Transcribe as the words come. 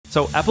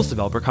So Apple's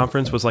developer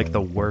conference was like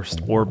the worst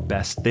or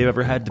best they've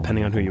ever had,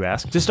 depending on who you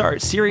ask. To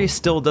start, Siri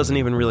still doesn't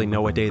even really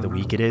know what day of the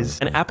week it is,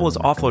 and Apple is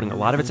offloading a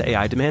lot of its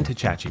AI demand to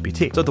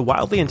ChatGPT. So the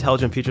wildly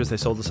intelligent features they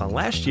sold us on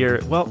last year,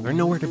 well, they're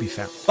nowhere to be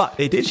found. But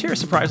they did share a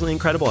surprisingly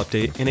incredible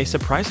update in a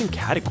surprising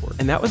category,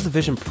 and that was the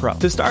Vision Pro.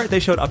 To start, they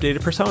showed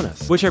updated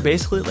personas, which are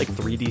basically like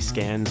 3D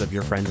scans of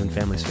your friends and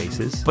family's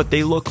faces, but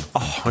they look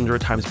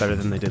 100 times better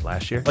than they did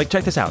last year. Like,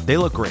 check this out. They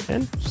look great,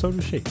 and so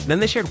does she.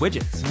 Then they shared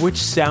widgets, which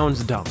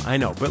sounds dumb, I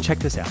know, but check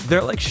this out.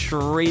 They're like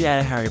straight out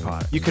of Harry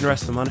Potter. You can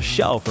rest them on a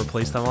shelf or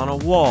place them on a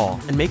wall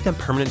and make them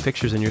permanent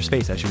fixtures in your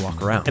space as you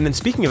walk around. And then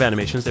speaking of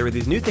animations, there were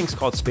these new things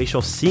called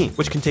spatial scene,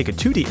 which can take a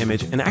 2D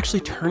image and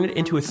actually turn it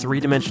into a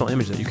 3-dimensional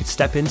image that you could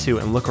step into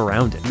and look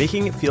around it,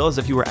 making it feel as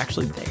if you were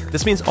actually there.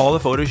 This means all the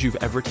photos you've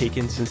ever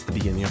taken since the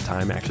beginning of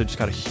time actually just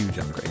got a huge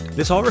upgrade.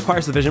 This all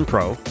requires the Vision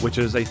Pro, which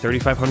is a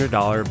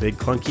 $3,500 big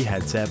clunky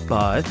headset,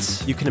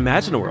 but you can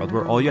imagine a world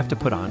where all you have to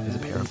put on is a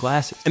pair of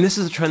glasses. And this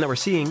is a trend that we're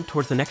seeing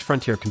towards the next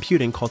frontier of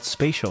computing called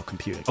spatial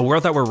computing, a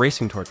world that we're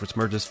racing towards, which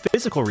merges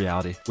physical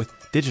reality with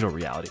digital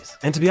realities.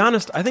 And to be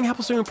honest, I think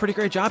Apple's doing a pretty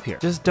great job here.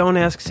 Just don't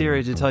ask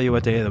Siri to tell you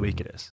what day of the week it is.